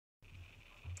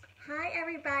Hi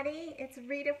everybody, it's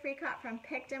Rita Freecott from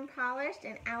Picked and Polished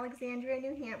in Alexandria,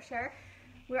 New Hampshire,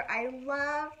 where I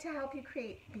love to help you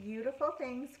create beautiful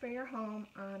things for your home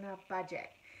on a budget.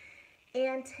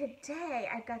 And today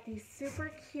I've got these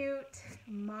super cute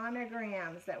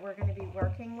monograms that we're going to be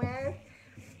working with.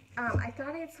 I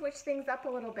thought I'd switch things up a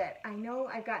little bit. I know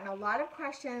I've gotten a lot of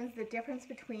questions, the difference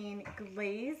between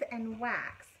glaze and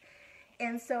wax.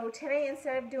 And so today,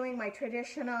 instead of doing my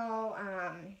traditional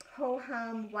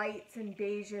ho-hum whites and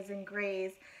beiges and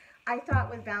grays, I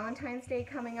thought with Valentine's Day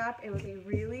coming up, it would be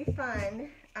really fun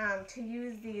to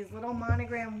use these little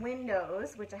monogram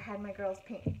windows, which I had my girls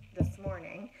paint this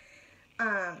morning,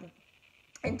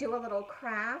 and do a little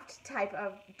craft type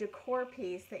of decor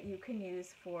piece that you can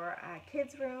use for a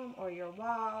kid's room or your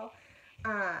wall.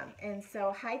 And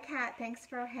so, hi Kat, thanks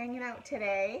for hanging out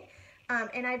today.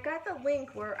 And I've got the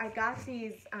link where I got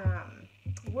these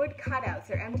wood cutouts.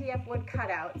 They're MDF wood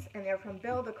cutouts, and they're from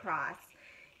Build Across.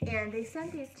 And they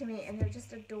sent these to me, and they're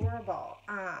just adorable.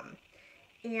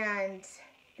 And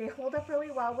they hold up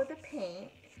really well with the paint.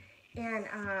 And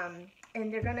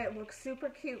they're going to look super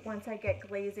cute once I get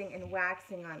glazing and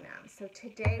waxing on them. So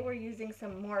today we're using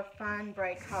some more fun,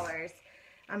 bright colors.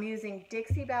 I'm using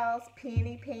Dixie Belle's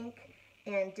Peony Pink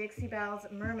and Dixie Belle's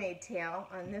Mermaid Tail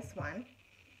on this one.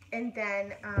 And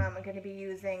then I'm going to be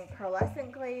using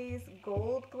pearlescent glaze,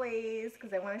 gold glaze,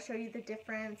 because I want to show you the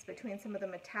difference between some of the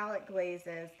metallic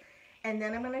glazes. And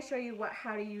then I'm going to show you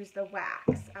how to use the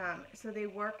wax. So they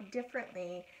work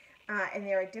differently, and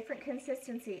they're a different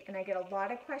consistency. And I get a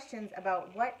lot of questions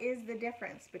about what is the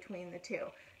difference between the two.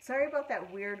 Sorry about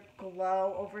that weird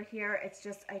glow over here. It's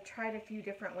just I tried a few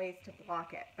different ways to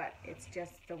block it, but it's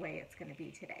just the way it's going to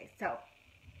be today. So,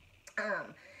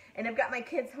 and I've got my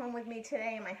kids home with me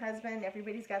today, and my husband.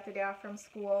 Everybody's got the day off from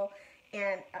school.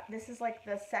 And this is like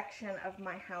the section of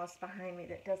my house behind me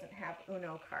that doesn't have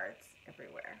Uno cards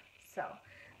everywhere.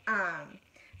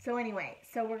 So anyway,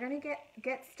 so we're going to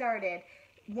get started.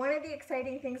 One of the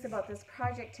exciting things about this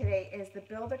project today is the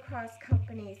Build Across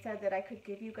company said that I could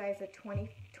give you guys a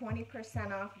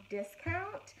 20% off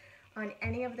discount on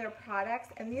any of their products.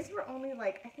 And these were only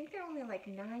like, I think they're only like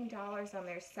 $9 on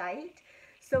their site.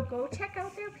 So go check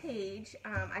out their page.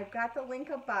 I've got the link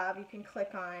above you can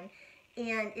click on.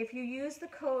 And if you use the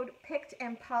code Picked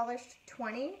and Polished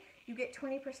 20, you get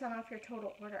 20% off your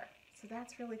total order. So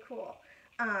that's really cool.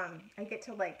 I get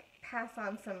to like pass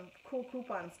on some cool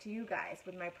coupons to you guys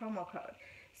with my promo code.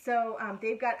 So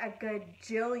they've got a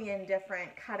gajillion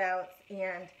different cutouts,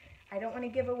 and I don't want to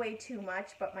give away too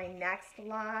much, but my next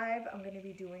live, I'm going to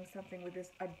be doing something with this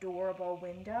adorable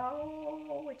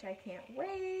window, which I can't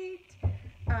wait.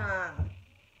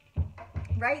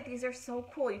 Right, these are so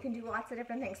cool. You can do lots of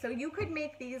different things. So you could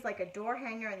make these like a door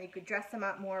hanger, and you could dress them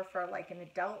up more for like an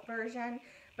adult version.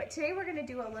 But today we're going to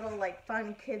do a little like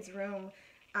fun kids room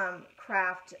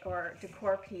craft or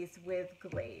decor piece with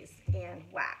glaze and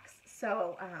wax.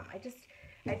 So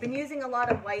I've been using a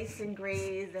lot of whites and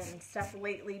grays and stuff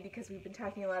lately because we've been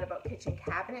talking a lot about kitchen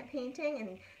cabinet painting,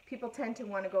 and people tend to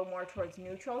want to go more towards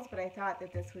neutrals, but I thought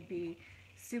that this would be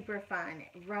super fun,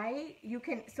 right?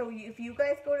 If you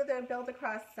guys go to the Build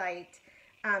Across site,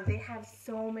 they have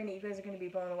so many. You guys are going to be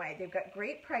blown away. They've got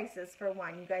great prices for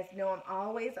one. You guys know I'm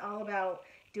always all about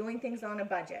doing things on a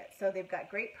budget. So they've got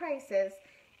great prices,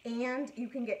 and you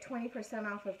can get 20%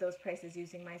 off of those prices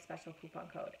using my special coupon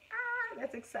code.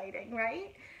 That's exciting,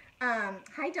 right?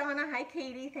 Hi Donna, hi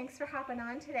Katie, thanks for hopping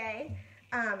on today.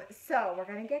 So we're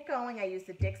going to get going. I use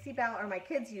the Dixie Belle, or my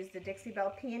kids use the Dixie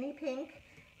Belle Peony Pink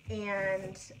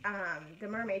and the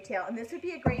Mermaid Tail, and this would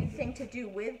be a great thing to do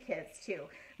with kids too.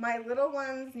 My little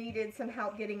ones needed some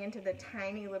help getting into the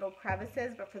tiny little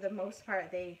crevices, but for the most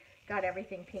part they got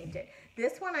everything painted.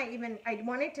 This one I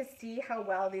wanted to see how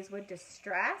well these would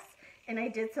distress, and I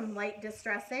did some light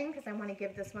distressing because I want to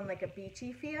give this one like a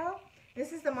beachy feel.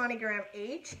 This is the monogram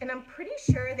H, and I'm pretty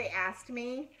sure they asked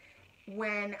me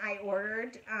when I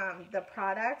ordered the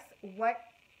products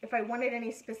if I wanted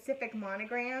any specific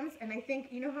monograms, and I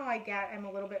think, you know how I'm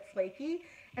a little bit flaky,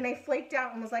 and I flaked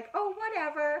out and was like, oh,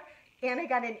 whatever, and I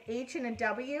got an H and a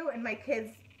W, and my kids'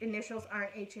 initials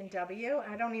aren't H and W.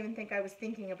 I don't even think I was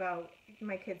thinking about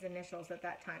my kids' initials at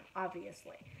that time,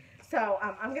 obviously. So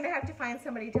I'm going to have to find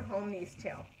somebody to home these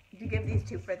to give these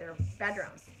to for their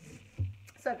bedrooms.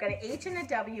 So I've got an H and a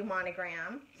W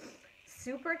monogram,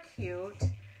 super cute.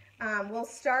 We'll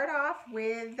start off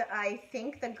with, I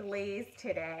think, the glaze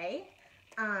today.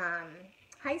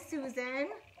 Hi, Susan.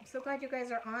 I'm so glad you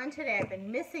guys are on today. I've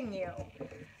been missing you.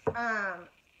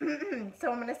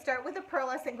 So I'm going to start with the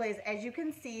pearlescent glaze. As you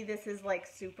can see, this is like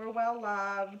super well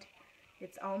loved.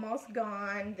 It's almost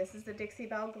gone. This is the Dixie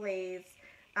Belle glaze.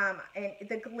 And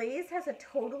the glaze has a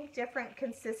total different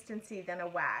consistency than a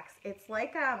wax. It's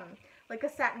like a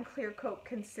satin clear coat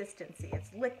consistency.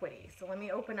 It's liquidy. So let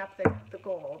me open up the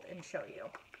gold and show you.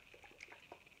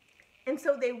 And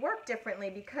so they work differently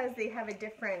because they have a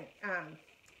different,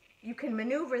 you can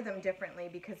maneuver them differently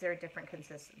because they're a different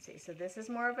consistency. So this is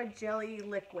more of a jelly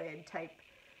liquid type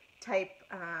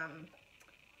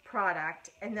product.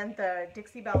 And then the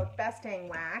Dixie Belle Best Dang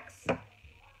Wax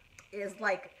is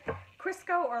like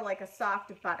Crisco or like a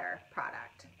soft butter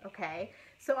product, okay?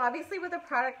 So obviously with a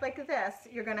product like this,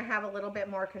 you're gonna have a little bit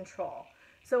more control.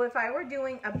 So if I were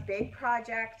doing a big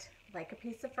project, like a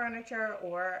piece of furniture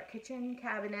or kitchen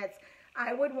cabinets,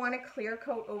 I would want to clear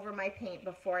coat over my paint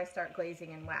before I start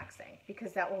glazing and waxing,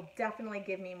 because that will definitely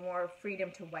give me more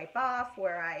freedom to wipe off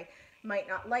where I might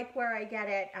not like where I get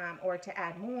it, or to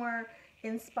add more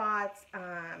in spots,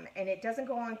 and it doesn't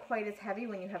go on quite as heavy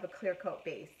when you have a clear coat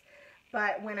base.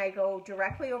 But when I go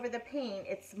directly over the paint,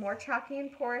 it's more chalky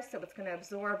and porous, so it's going to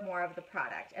absorb more of the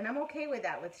product. And I'm okay with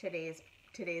that with today's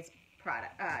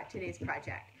project.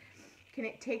 Can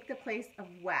it take the place of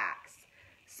wax?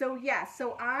 So yes,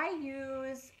 so I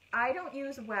don't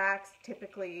use wax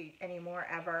typically anymore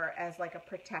ever as like a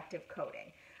protective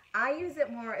coating. I use it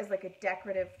more as like a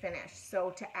decorative finish.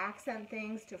 So to accent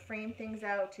things, to frame things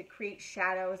out, to create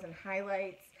shadows and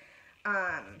highlights.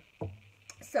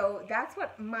 So that's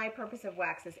what my purpose of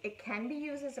wax is. It can be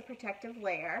used as a protective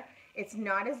layer. It's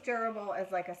not as durable as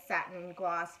like a satin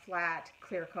gloss flat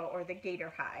clear coat or the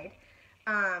gator hide.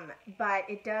 But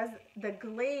it does, the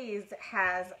glaze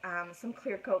has some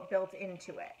clear coat built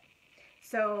into it.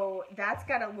 So that's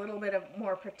got a little bit of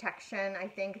more protection, I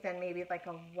think, than maybe like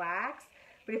a wax.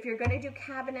 But if you're going to do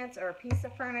cabinets or a piece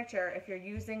of furniture, if you're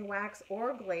using wax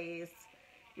or glaze,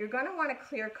 you're going to want to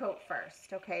clear coat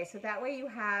first, okay? So that way you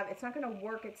have, it's not going to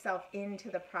work itself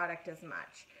into the product as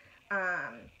much,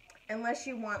 unless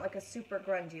you want like a super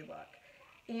grungy look.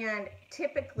 And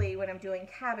typically when I'm doing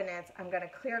cabinets, I'm going to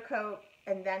clear coat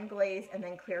and then glaze and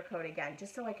then clear coat again,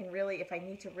 just so I can really, if I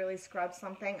need to really scrub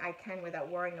something, I can without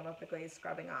worrying about the glaze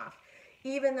scrubbing off,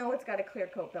 even though it's got a clear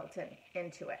coat built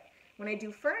into it. When I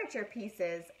do furniture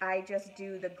pieces, I just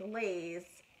do the glaze.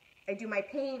 I do my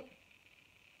paint,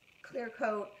 clear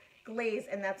coat, glaze,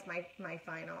 and that's my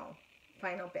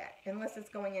final bit. Unless it's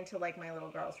going into like my little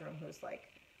girl's room who's like,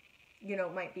 you know,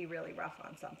 might be really rough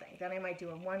on something. Then I might do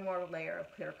one more layer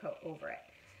of clear coat over it.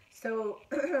 So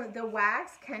the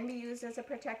wax can be used as a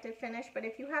protective finish, but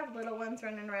if you have little ones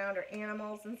running around or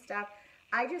animals and stuff,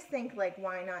 I just think like,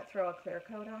 why not throw a clear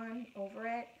coat on over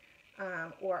it?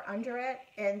 Or under it.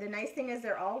 And the nice thing is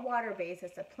they're all water-based.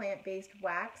 It's a plant-based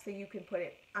wax, so you can put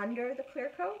it under the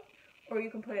clear coat or you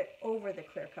can put it over the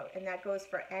clear coat. And that goes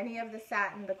for any of the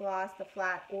satin, the gloss, the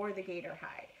flat, or the gator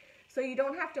hide. So you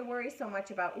don't have to worry so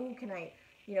much about, ooh, can I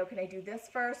do this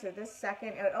first or this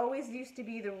second? It always used to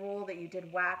be the rule that you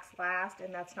did wax last,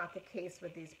 and that's not the case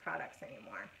with these products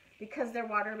anymore. Because they're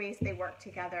water-based, they work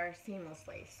together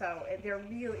seamlessly. So they're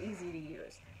real easy to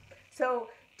use. So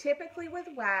typically with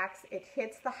wax, it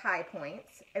hits the high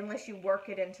points unless you work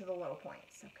it into the low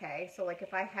points, okay? So like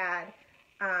if I had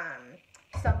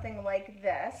something like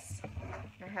this,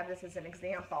 I have this as an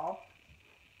example.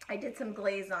 I did some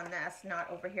glaze on this, not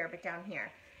over here, but down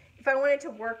here. If I wanted to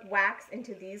work wax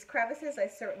into these crevices, I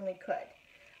certainly could.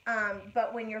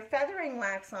 But when you're feathering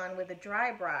wax on with a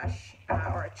dry brush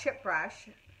or a chip brush,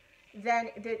 then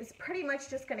it's pretty much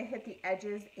just going to hit the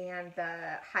edges and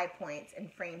the high points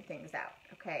and frame things out,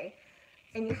 okay?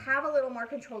 And you have a little more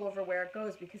control over where it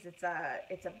goes because it's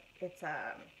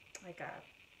like a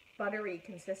buttery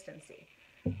consistency.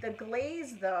 The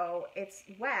glaze, though, it's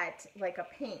wet like a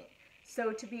paint.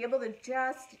 So to be able to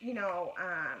just, you know,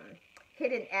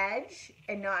 hit an edge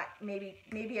and not, maybe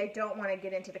I don't want to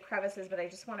get into the crevices, but I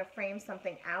just want to frame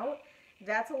something out,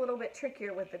 that's a little bit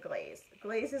trickier with the glaze.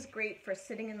 Glaze is great for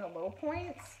sitting in the low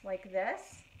points like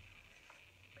this.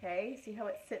 Okay, see how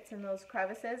it sits in those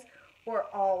crevices? Or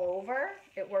all over.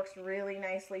 It works really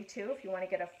nicely too if you want to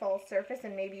get a full surface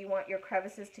and maybe you want your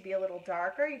crevices to be a little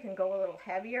darker. You can go a little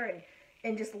heavier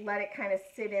and just let it kind of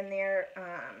sit in there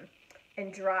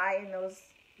and dry in those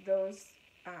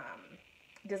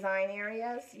design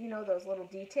areas, you know, those little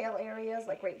detail areas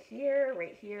like right here,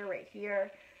 right here, right here.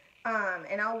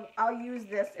 And I'll use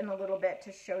this in a little bit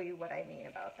to show you what I mean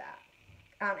about that.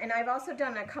 And I've also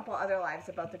done a couple other lives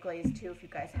about the glaze too. If you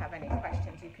guys have any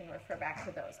questions, you can refer back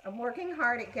to those. I'm working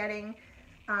hard at getting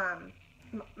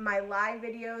my live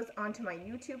videos onto my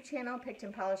YouTube channel, Picked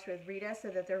and Polished with Rita, so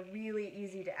that they're really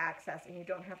easy to access and you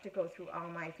don't have to go through all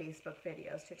my Facebook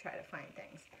videos to try to find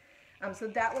things. So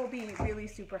that will be really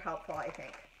super helpful, I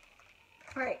think.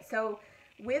 All right, so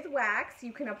With wax,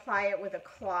 you can apply it with a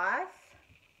cloth,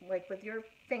 like with your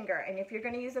finger. And if you're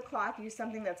going to use a cloth, use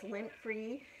something that's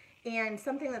lint-free and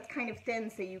something that's kind of thin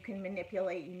so you can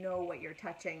manipulate, you know what you're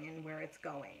touching and where it's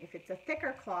going. If it's a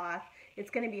thicker cloth, it's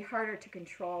going to be harder to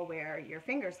control where your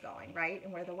finger's going, right?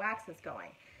 And where the wax is going.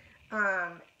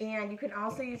 And you can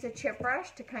also use a chip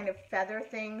brush to kind of feather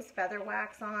things, feather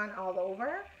wax on all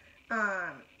over.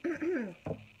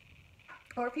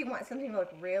 Or if you want something to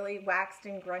look really waxed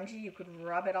and grungy, you could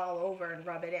rub it all over and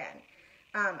rub it in.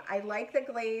 I like the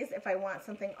glaze if I want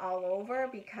something all over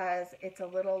because it's a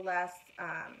little less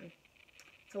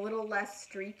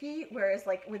streaky, whereas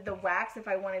like with the wax, if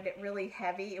I wanted it really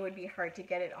heavy, it would be hard to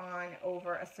get it on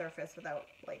over a surface without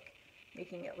like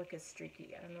making it look as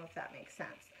streaky. I don't know if that makes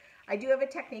sense. I do have a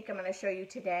technique I'm going to show you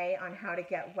today on how to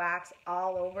get wax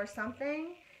all over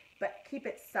something, but keep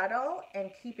it subtle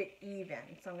and keep it even.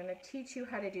 So I'm going to teach you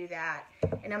how to do that.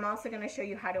 And I'm also going to show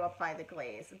you how to apply the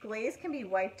glaze. Glaze can be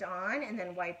wiped on and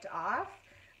then wiped off.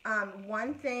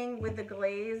 One thing with the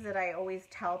glaze that I always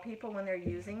tell people when they're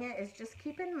using it is just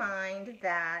keep in mind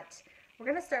that we're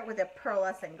going to start with a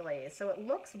pearlescent glaze. So it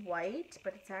looks white,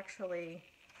 but it's actually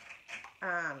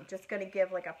just going to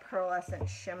give like a pearlescent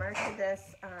shimmer to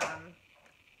this.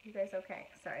 You guys okay?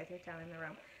 Sorry, they're down in the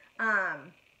room.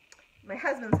 My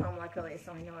husband's home luckily,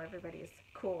 so I know everybody's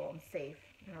cool and safe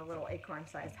in our little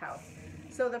acorn-sized house.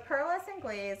 So the pearlescent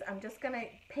glaze, I'm just going to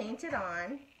paint it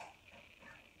on.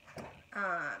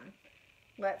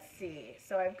 Let's see.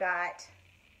 So I've got,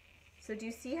 so do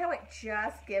you see how it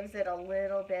just gives it a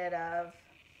little bit of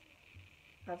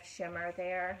shimmer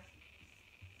there?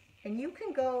 And you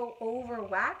can go over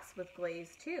wax with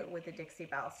glaze too with the Dixie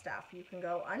Belle stuff. You can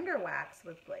go under wax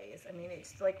with glaze. I mean,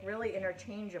 it's like really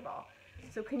interchangeable.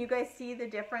 So can you guys see the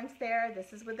difference there?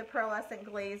 This is with the pearlescent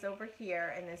glaze over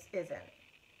here, and this isn't,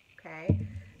 okay?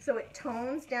 So it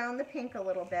tones down the pink a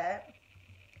little bit.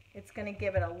 It's going to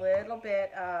give it a little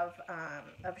bit of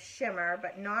shimmer,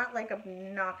 but not like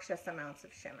obnoxious amounts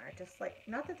of shimmer. Just like,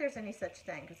 not that there's any such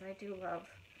thing, because I do love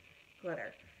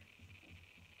glitter.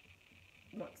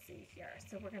 Let's see here.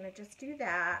 So we're going to just do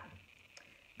that.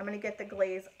 I'm going to get the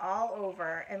glaze all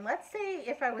over. And let's say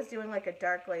if I was doing like a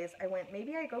dark glaze,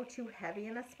 maybe I go too heavy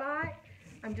in a spot.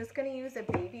 I'm just going to use a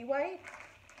baby wipe.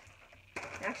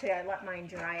 Actually, I let mine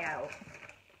dry out.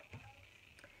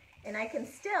 And I can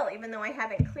still, even though I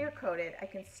haven't clear coated, I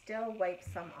can still wipe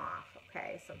some off,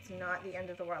 okay? So it's not the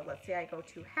end of the world. Let's say I go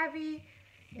too heavy,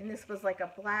 and this was like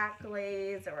a black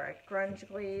glaze or a grunge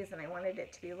glaze, and I wanted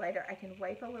it to be lighter. I can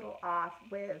wipe a little off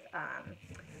with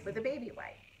a baby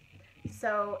wipe.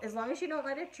 So as long as you don't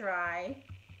let it dry,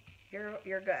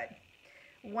 you're good.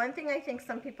 One thing I think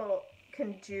some people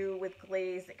can do with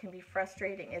glaze that can be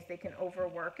frustrating is they can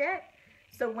overwork it.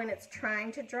 So when it's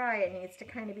trying to dry, it needs to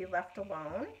kind of be left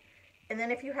alone. And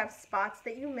then if you have spots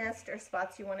that you missed or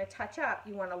spots you want to touch up,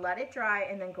 you want to let it dry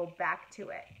and then go back to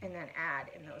it and then add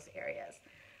in those areas.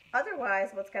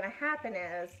 Otherwise, what's going to happen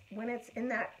is when it's in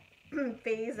that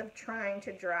phase of trying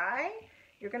to dry,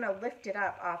 you're going to lift it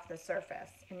up off the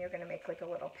surface and you're going to make like a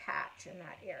little patch in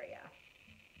that area,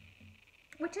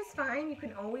 which is fine. You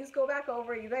can always go back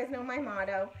over. You guys know my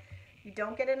motto. You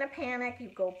don't get in a panic. You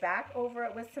go back over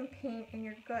it with some paint and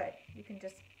you're good. You can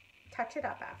just touch it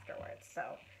up afterwards. So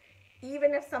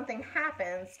even if something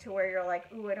happens to where you're like,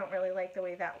 ooh, I don't really like the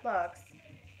way that looks,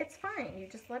 it's fine. You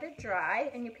just let it dry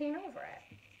and you paint over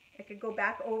it. I could go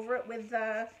back over it with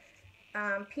the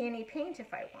peony paint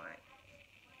if I want.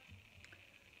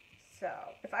 So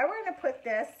if I were going to put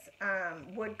this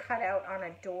wood cutout on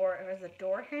a door, as a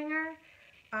door hanger,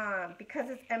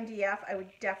 because it's MDF, I would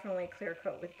definitely clear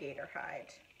coat with gator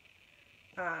hide.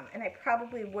 And I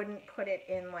probably wouldn't put it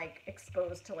in like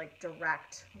exposed to like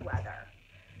direct weather.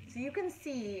 So you can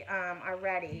see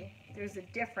already there's a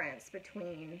difference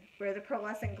between where the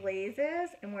pearlescent glaze is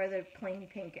and where the plain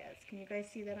pink is. Can you guys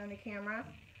see that on the camera?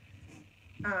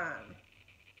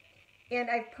 And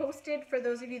I've posted, for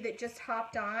those of you that just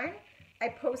hopped on, I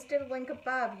posted a link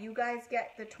above. You guys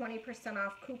get the 20%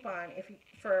 off coupon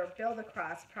for Build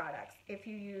Across products if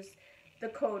you use the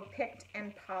code Picked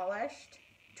and Polished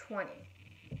 20.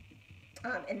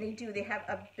 And they have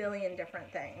a billion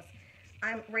different things.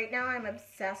 Right now I'm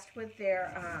obsessed with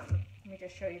their, let me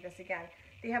just show you this again.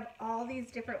 They have all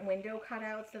these different window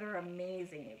cutouts that are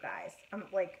amazing, you guys.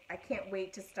 I can't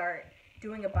wait to start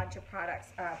doing a bunch of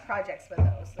projects with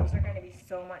those. Those are going to be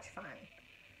so much fun.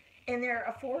 And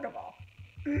they're affordable.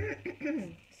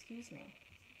 Excuse me.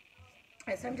 All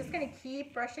right, so I'm just going to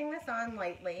keep brushing this on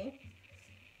lightly.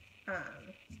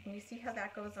 And you see how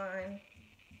that goes on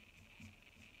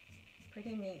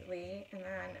pretty neatly. And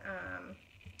then,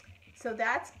 So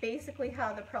that's basically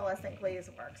how the pearlescent glaze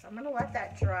works. I'm going to let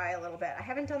that dry a little bit. I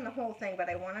haven't done the whole thing, but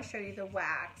I want to show you the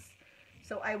wax.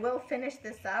 So I will finish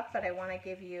this up, but I want to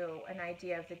give you an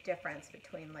idea of the difference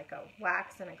between like a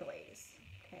wax and a glaze.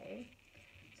 Okay,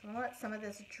 so I'm going to let some of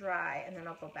this dry and then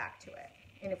I'll go back to it.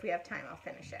 And if we have time, I'll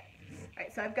finish it. All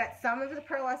right, so I've got some of the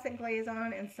pearlescent glaze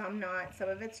on and some not. Some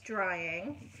of it's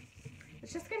drying.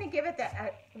 It's just going to give it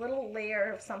that little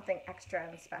layer of something extra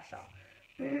and special.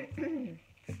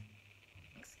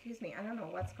 Excuse me, I don't know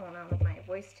what's going on with my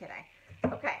voice today.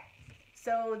 Okay,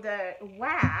 so the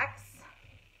wax,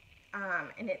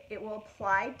 and it will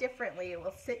apply differently. It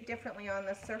will sit differently on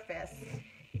the surface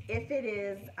if it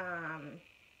is,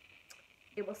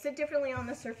 it will sit differently on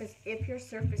the surface if your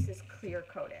surface is clear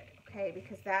coated, okay?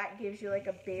 Because that gives you like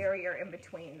a barrier in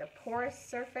between the porous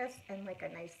surface and like a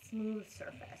nice smooth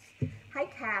surface. Hi,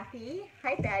 Kathy.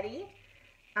 Hi, Betty.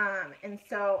 And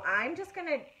so I'm just going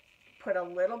to put a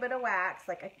little bit of wax,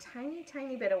 like a tiny,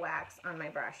 tiny bit of wax on my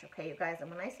brush, okay, you guys?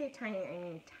 And when I say tiny, I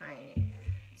mean tiny.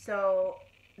 So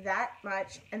that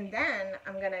much, and then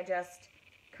I'm going to just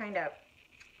kind of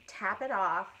tap it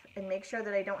off and make sure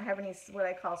that I don't have any what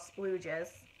I call splooges.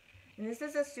 And this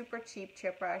is a super cheap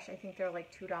chip brush. I think they're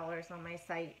like $2 on my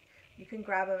site. You can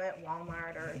grab them at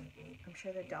Walmart, or I'm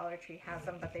sure the Dollar Tree has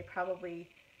them, but they probably,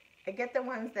 I get the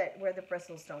ones that where the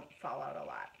bristles don't fall out a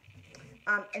lot.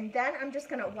 And then I'm just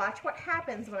going to watch what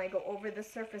happens when I go over the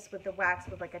surface with the wax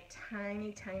with like a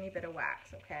tiny, tiny bit of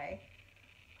wax, okay?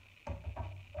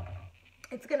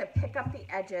 It's going to pick up the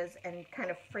edges and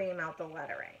kind of frame out the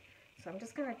lettering. So I'm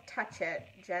just going to touch it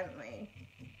gently.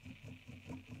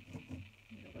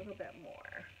 A little bit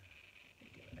more.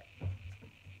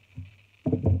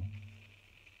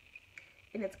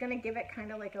 And it's going to give it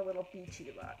kind of like a little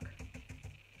beachy look.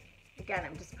 Again,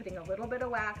 I'm just putting a little bit of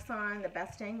wax on, the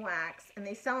Best Dang Wax, and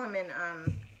they sell them in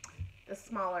the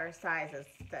smaller sizes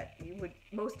that you would,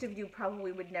 most of you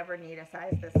probably would never need a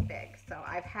size this big. So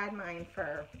I've had mine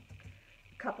for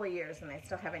a couple of years and I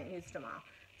still haven't used them all.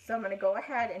 So I'm going to go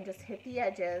ahead and just hit the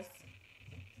edges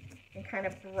and kind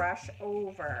of brush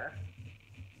over.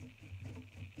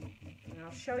 And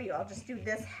I'll show you, I'll just do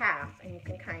this half and you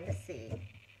can kind of see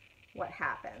what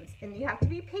happens. And you have to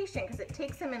be patient because it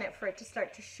takes a minute for it to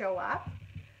start to show up.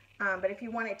 But if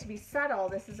you want it to be subtle,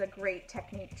 this is a great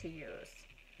technique to use.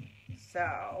 So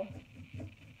I'll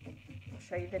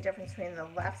show you the difference between the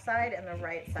left side and the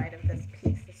right side of this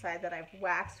piece. The side that I've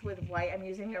waxed with white, I'm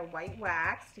using their white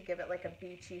wax to give it like a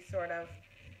beachy sort of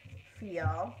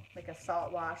feel, like a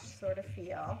salt wash sort of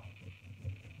feel.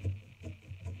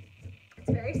 It's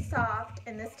very soft,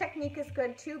 and this technique is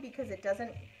good too because it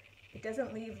doesn't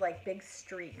leave like big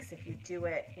streaks if you do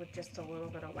it with just a little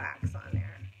bit of wax on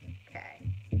there. Okay,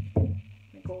 I'm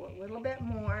gonna go a little bit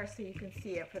more so you can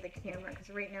see it for the camera, because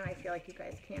right now I feel like you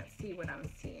guys can't see what I'm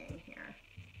seeing here.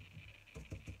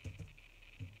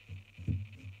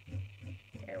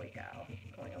 There we go.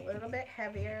 Going a little bit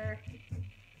heavier.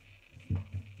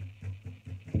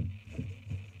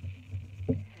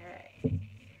 Okay.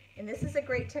 And this is a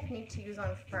great technique to use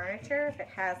on furniture if it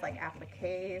has like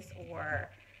appliques or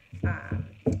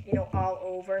you know, all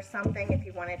over something, if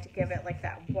you wanted to give it like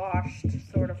that washed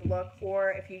sort of look,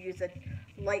 or if you use a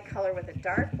light color with a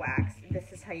dark wax,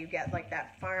 this is how you get like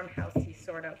that farmhousey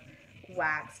sort of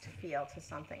waxed feel to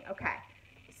something. Okay,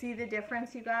 see the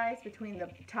difference, you guys, between the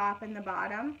top and the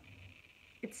bottom?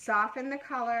 It softened the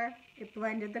color, it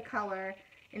blended the color,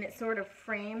 and it sort of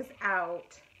frames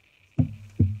out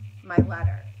my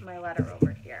letter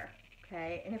over here.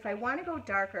 Okay, and if I want to go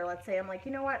darker, let's say I'm like,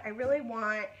 you know what, I really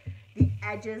want the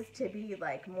edges to be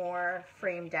like more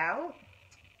framed out.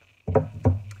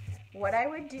 What I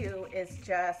would do is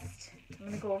just, I'm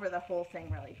going to go over the whole thing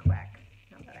really quick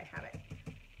now that I have it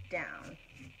down.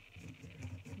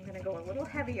 I'm going to go a little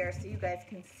heavier so you guys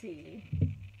can see.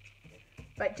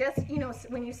 But just, you know,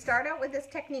 when you start out with this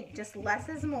technique, just less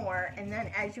is more, and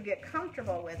then as you get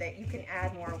comfortable with it, you can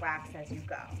add more wax as you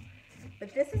go.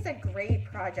 But this is a great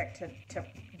project to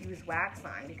use wax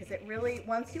on, because it really,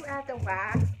 once you add the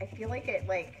wax, I feel like it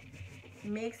like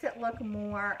makes it look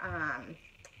more,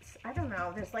 I don't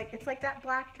know, there's like, it's like that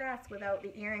black dress without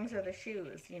the earrings or the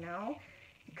shoes, you know?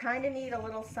 You kind of need a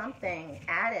little something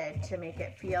added to make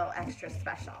it feel extra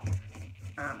special,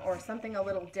 or something a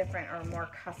little different or more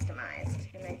customized.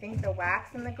 And I think the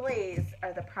wax and the glaze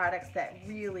are the products that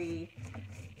really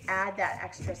add that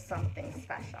extra something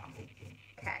special.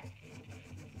 Okay.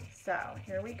 So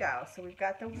here we go. So we've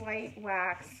got the white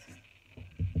wax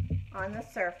on the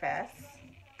surface.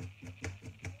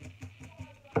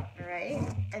 All right.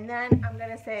 And then I'm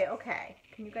going to say, okay,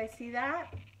 can you guys see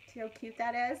that? See how cute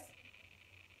that is?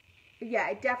 Yeah,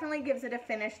 it definitely gives it a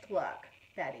finished look,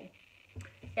 Betty.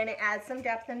 And it adds some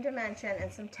depth and dimension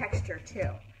and some texture too.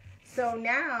 So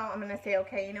now I'm going to say,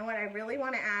 okay, you know what? I really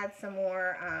want to add some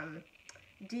more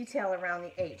detail around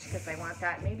the H because I want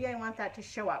that. Maybe I want that to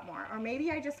show up more. Or maybe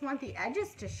I just want the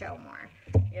edges to show more.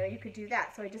 You know, you could do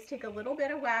that. So I just take a little bit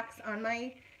of wax on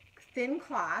my thin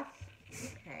cloth.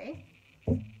 Okay.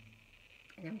 And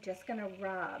I'm just going to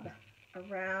rub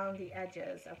around the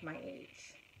edges of my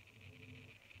H.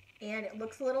 And it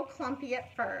looks a little clumpy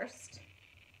at first,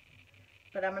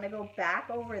 but I'm going to go back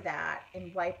over that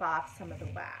and wipe off some of the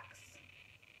wax.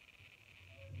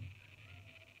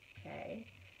 Okay,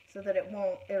 so that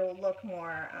it'll look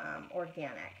more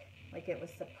organic, like it was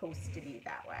supposed to be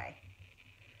that way.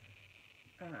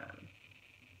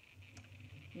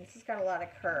 This has got a lot of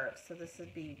curves, so this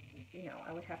would be, you know,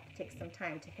 I would have to take some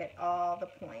time to hit all the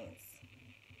points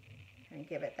and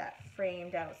give it that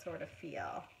framed out sort of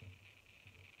feel.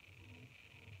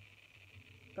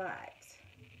 But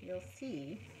you'll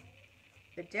see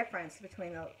the difference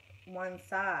between the one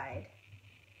side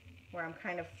where I'm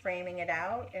kind of framing it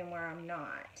out and where I'm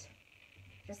not.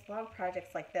 Just love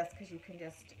projects like this because you can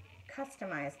just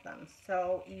customize them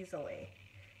so easily.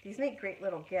 These make great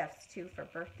little gifts too for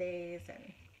birthdays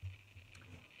and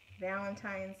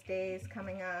Valentine's Days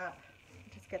coming up.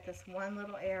 Just get this one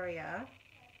little area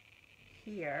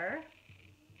here.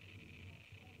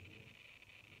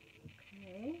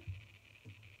 Okay.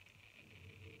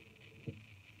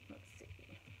 Let's see.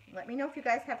 Let me know if you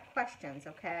guys have questions,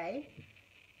 okay?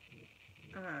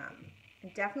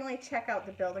 And definitely check out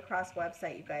the Build Across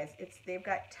website, you guys. They've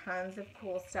got tons of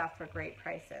cool stuff for great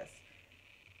prices.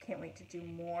 Can't wait to do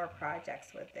more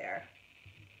projects with their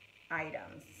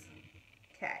items.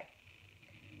 Okay.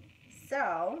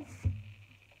 So,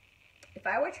 if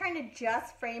I were trying to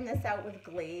just frame this out with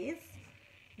glaze,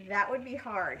 that would be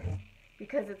hard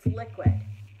because it's liquid,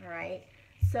 all right?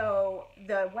 So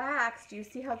the wax, do you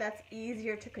see how that's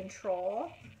easier to control?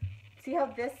 See how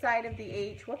this side of the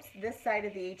H, this side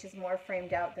of the H is more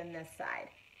framed out than this side,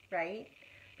 right?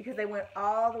 Because I went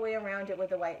all the way around it with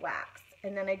the white wax.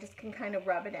 And then I just can kind of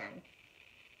rub it in.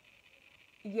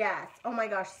 Yes. Oh my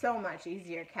gosh, so much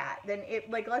easier, Kat. Then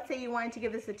like let's say you wanted to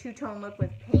give this a two-tone look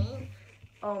with paint.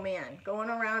 Oh man, going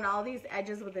around all these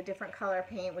edges with a different color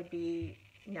paint would be,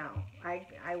 no,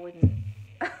 I wouldn't.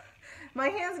 My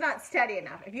hand's not steady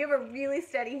enough. If you have a really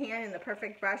steady hand and the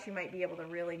perfect brush, you might be able to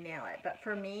really nail it. But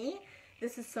for me,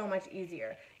 this is so much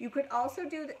easier. You could also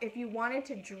do, if you wanted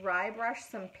to dry brush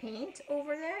some paint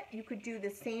over that, you could do the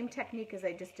same technique as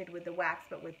I just did with the wax,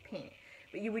 but with paint.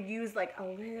 But you would use like a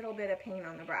little bit of paint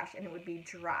on the brush and it would be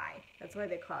dry. That's why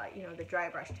they call it, you know, the dry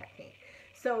brush technique.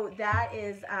 So that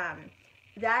is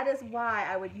why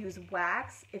I would use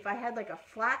wax. If I had like a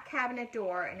flat cabinet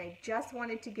door and I just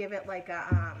wanted to give it like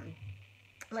a,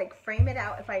 like frame it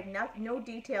out, if I had no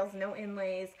details, no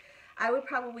inlays, I would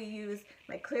probably use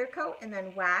my clear coat and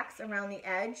then wax around the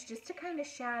edge just to kind of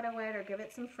shadow it or give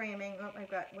it some framing. Oh, I've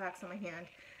got wax on my hand.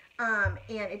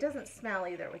 And it doesn't smell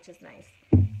either, which is nice.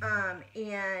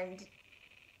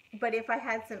 But if I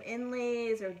had some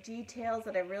inlays or details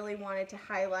that I really wanted to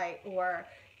highlight, or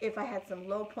if I had some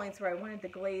low points where I wanted the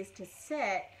glaze to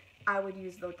sit, I would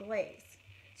use the glaze.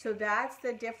 So that's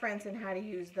the difference in how to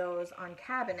use those on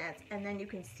cabinets. And then you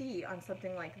can see on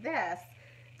something like this,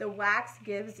 the wax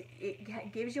gives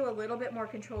you a little bit more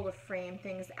control to frame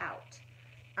things out.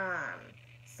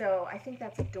 So I think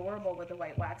that's adorable with the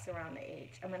white wax around the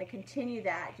H. I'm going to continue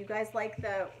that. Do you guys like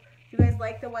the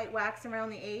white wax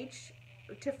around the H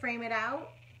to frame it out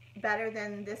better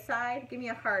than this side? Give me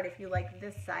a heart if you like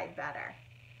this side better.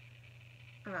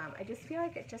 I just feel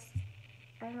like it just,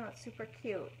 I don't know, it's super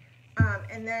cute.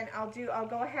 And then I'll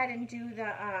go ahead and do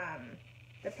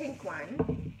the pink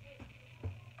one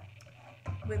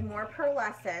with more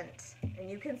pearlescent, and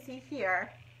you can see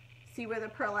here, see where the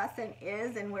pearlescent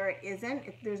is and where it isn't.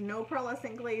 There's no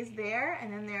pearlescent glaze there,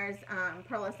 and then there's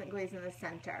pearlescent glaze in the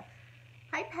center.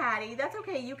 Hi Patty, that's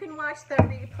okay, you can watch the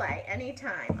replay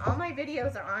anytime. All my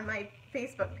videos are on my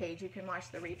Facebook page, you can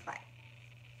watch the replay.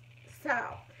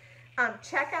 So,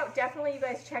 definitely you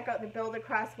guys check out the Build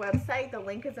Across website, the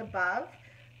link is above.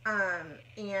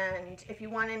 And if you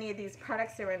want any of these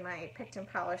products, they're in my Picked and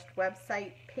Polished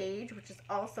website page, which is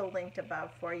also linked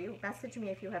above for you. Message me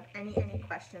if you have any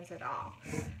questions at all.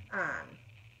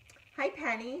 Hi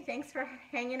Penny, thanks for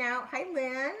hanging out. Hi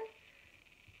Lynn,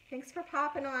 thanks for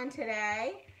popping on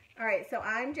today. All right, so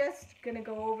I'm just gonna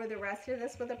go over the rest of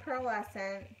this with a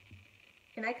pearlescent.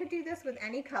 And I could do this with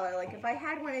any color. Like if I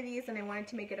had one of these and I wanted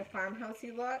to make it a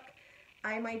farmhousey look,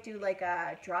 I might do like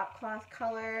a drop cloth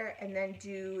color and then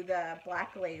do the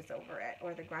black glaze over it,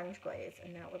 or the grunge glaze,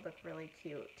 and that would look really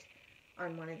cute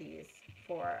on one of these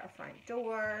for a front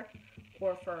door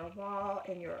or for a wall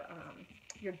in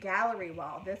your gallery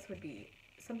wall. This would be,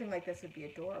 something like this would be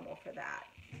adorable for that.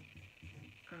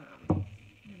 I'm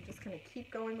just going to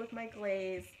keep going with my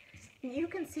glaze. You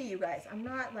can see, you guys, I'm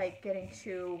not like getting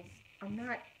too, I'm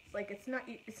not like, it's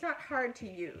not hard to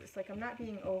use. Like, I'm not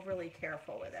being overly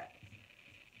careful with it.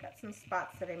 Got some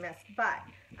spots that I missed, but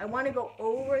I want to go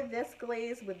over this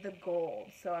glaze with the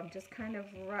gold. So I'm just kind of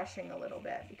rushing a little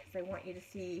bit because I want you to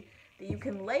see that you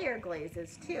can layer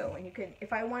glazes too. And you can,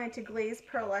 if I wanted to glaze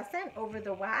pearlescent over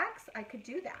the wax, I could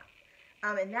do that.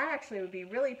 And that actually would be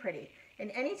really pretty.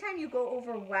 And anytime you go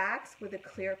over wax with a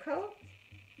clear coat,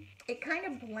 it kind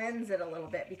of blends it a little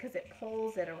bit because it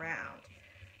pulls it around.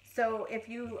 So if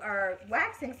you are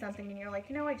waxing something and you're like,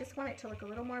 you know, I just want it to look a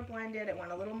little more blended, I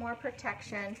want a little more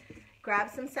protection, grab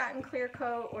some satin clear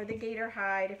coat or the gator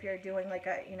hide if you're doing like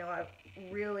a, you know,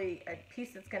 a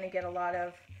piece that's going to get a lot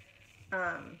of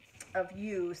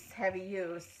use, heavy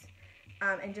use,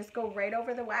 and just go right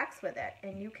over the wax with it.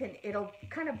 And you can, it'll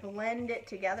kind of blend it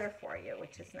together for you,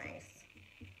 which is nice.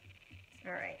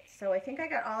 All right, so I think I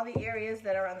got all the areas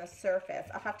that are on the surface.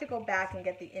 I'll have to go back and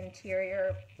get the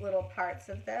interior little parts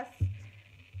of this,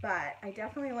 but I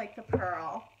definitely like the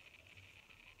pearl,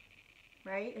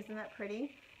 right? Isn't that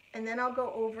pretty? And then I'll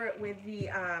go over it with the,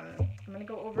 I'm gonna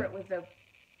go over it with the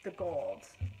gold.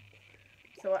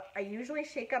 So I usually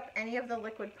shake up any of the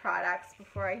liquid products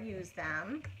before I use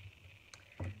them.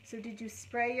 So did you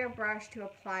spray your brush to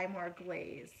apply more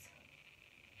glaze?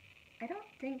 I don't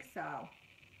think so.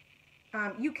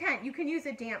 You can use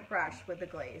a damp brush with the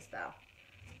glaze though.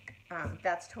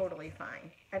 That's totally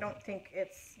fine. I don't think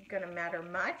it's gonna matter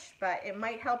much, but it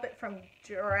might help it from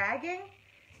dragging.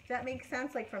 Does that make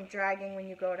sense? Like from dragging when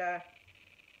you go to,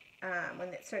 when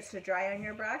it starts to dry on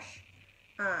your brush.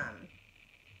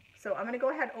 So I'm gonna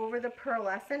go ahead over the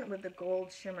pearlescent with the gold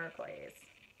shimmer glaze.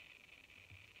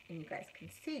 And you guys can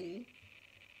see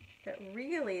that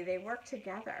really they work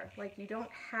together. Like you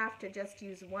don't have to just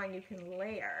use one, you can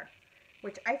layer,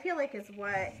 which I feel like is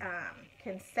what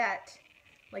can set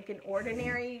like an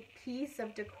ordinary piece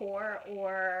of decor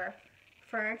or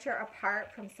furniture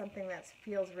apart from something that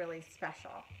feels really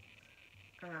special.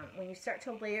 When you start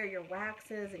to layer your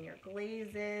waxes and your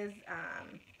glazes,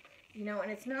 you know,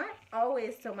 and it's not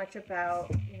always so much about,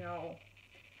 you know,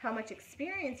 how much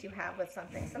experience you have with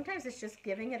something. Sometimes it's just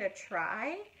giving it a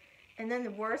try. And then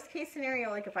the worst case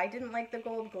scenario, like if I didn't like the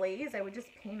gold glaze, I would just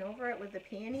paint over it with the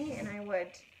peony and I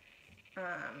would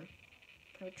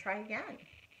try again,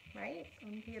 right? It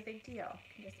wouldn't be a big deal.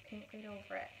 You can just paint right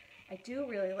over it. I do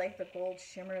really like the gold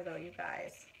shimmer though, you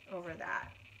guys, over that.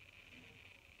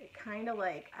 It kind of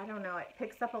like, I don't know, it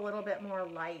picks up a little bit more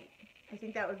light. I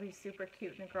think that would be super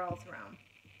cute in a girl's room.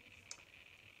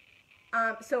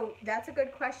 So that's a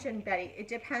good question, Betty. It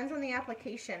depends on the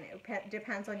application. It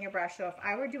depends on your brush. So if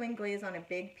I were doing glaze on a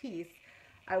big piece,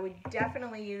 I would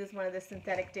definitely use one of the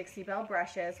synthetic Dixie Belle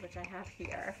brushes, which I have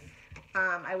here.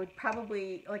 I would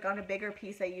probably, like on a bigger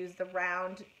piece, I use the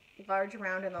round, large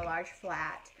round and the large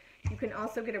flat. You can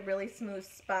also get a really smooth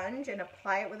sponge and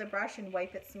apply it with a brush and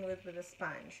wipe it smooth with a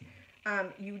sponge.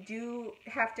 You do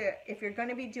have to, if you're going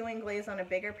to be doing glaze on a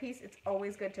bigger piece, it's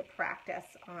always good to practice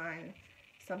on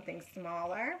something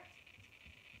smaller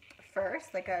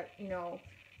first, like a, you know,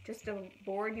 just a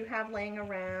board you have laying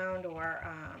around or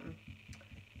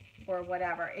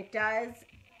whatever. It does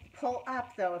pull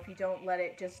up though if you don't let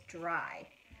it just dry.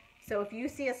 So if you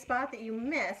see a spot that you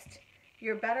missed,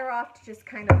 you're better off to just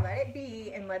kind of let it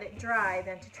be and let it dry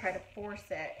than to try to force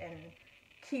it and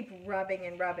keep rubbing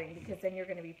and rubbing, because then you're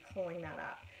going to be pulling that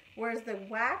up. Whereas the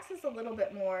wax is a little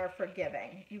bit more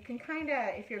forgiving. You can kind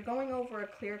of, if you're going over a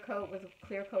clear coat with a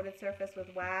clear coated surface with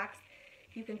wax,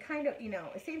 you can kind of, you know,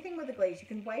 same thing with the glaze. You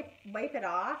can wipe it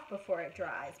off before it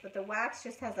dries, but the wax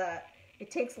just has a,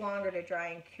 it takes longer to dry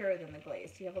and cure than the glaze.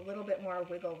 So you have a little bit more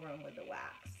wiggle room with the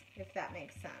wax, if that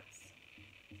makes sense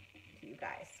to you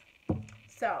guys.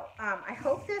 So I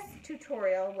hope this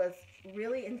tutorial was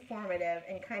really informative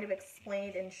and kind of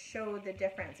explained and showed the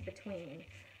difference between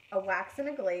a wax and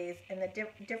a glaze, and the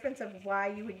difference of why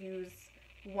you would use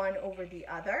one over the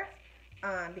other,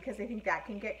 because I think that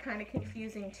can get kind of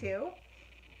confusing too.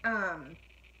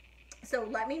 So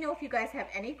let me know if you guys have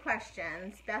any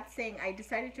questions. Beth's saying, I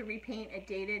decided to repaint a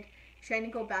dated shiny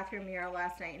gold bathroom mirror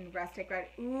last night in rustic red.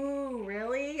 Ooh,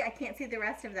 really? I can't see the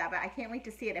rest of that, but I can't wait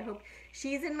to see it. I hope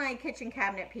she's in my kitchen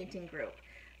cabinet painting group.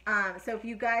 So if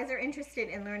you guys are interested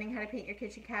in learning how to paint your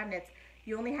kitchen cabinets,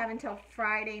 You only have until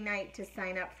Friday night to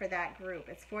sign up for that group.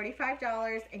 It's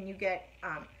 $45 and you get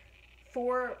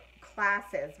 4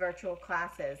 classes, virtual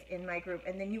classes in my group,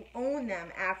 and then you own them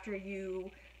after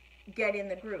you get in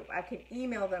the group. I can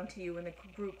email them to you when the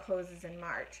group closes in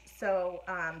March. So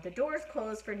the doors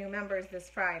close for new members this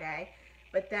Friday,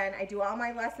 but then I do all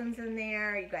my lessons in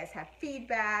there. You guys have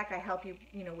feedback. I help you,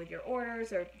 with your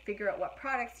orders or figure out what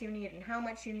products you need and how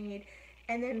much you need.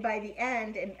 And then by the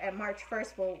end, at March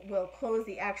 1st, we'll close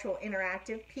the actual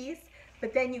interactive piece.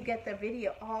 But then you get the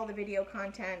video, all the video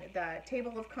content, the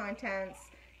table of contents.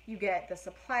 You get the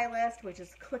supply list, which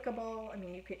is clickable. I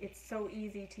mean, it's so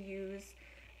easy to use.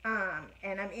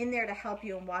 And I'm in there to help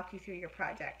you and walk you through your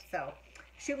project. So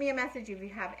shoot me a message if you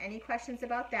have any questions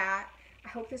about that. I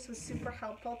hope this was super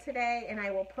helpful today, and I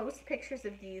will post pictures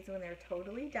of these when they're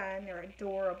totally done. They're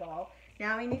adorable.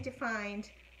 Now I need to find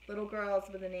little girls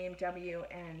with the name W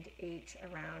and H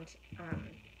around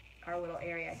our little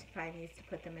area to find these to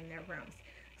put them in their rooms.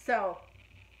 So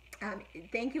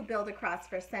thank you, Build Across,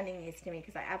 for sending these to me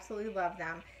because I absolutely love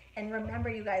them. And remember,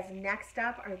 you guys, next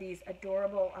up are these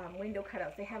adorable window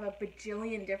cutouts. They have a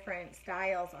bajillion different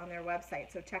styles on their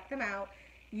website, so check them out.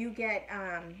 You get,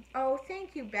 oh,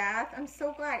 thank you, Beth. I'm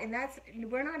so glad.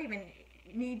 And we're not even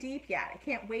knee deep yet. I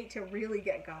can't wait to really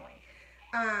get going.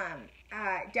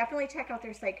 Definitely check out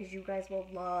their site because you guys will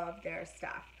love their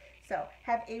stuff. So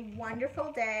have a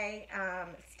wonderful day.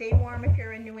 Stay warm if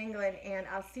you're in New England, and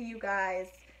I'll see you guys.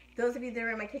 Those of you that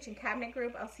are in my kitchen cabinet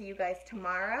group, I'll see you guys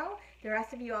tomorrow. The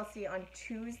rest of you I'll see on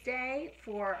Tuesday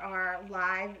for our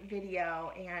live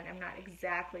video, and I'm not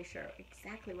exactly sure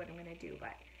what I'm going to do,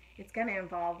 but it's going to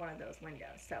involve one of those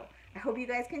windows. So I hope you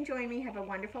guys can join me. Have a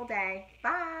wonderful day.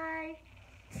 Bye.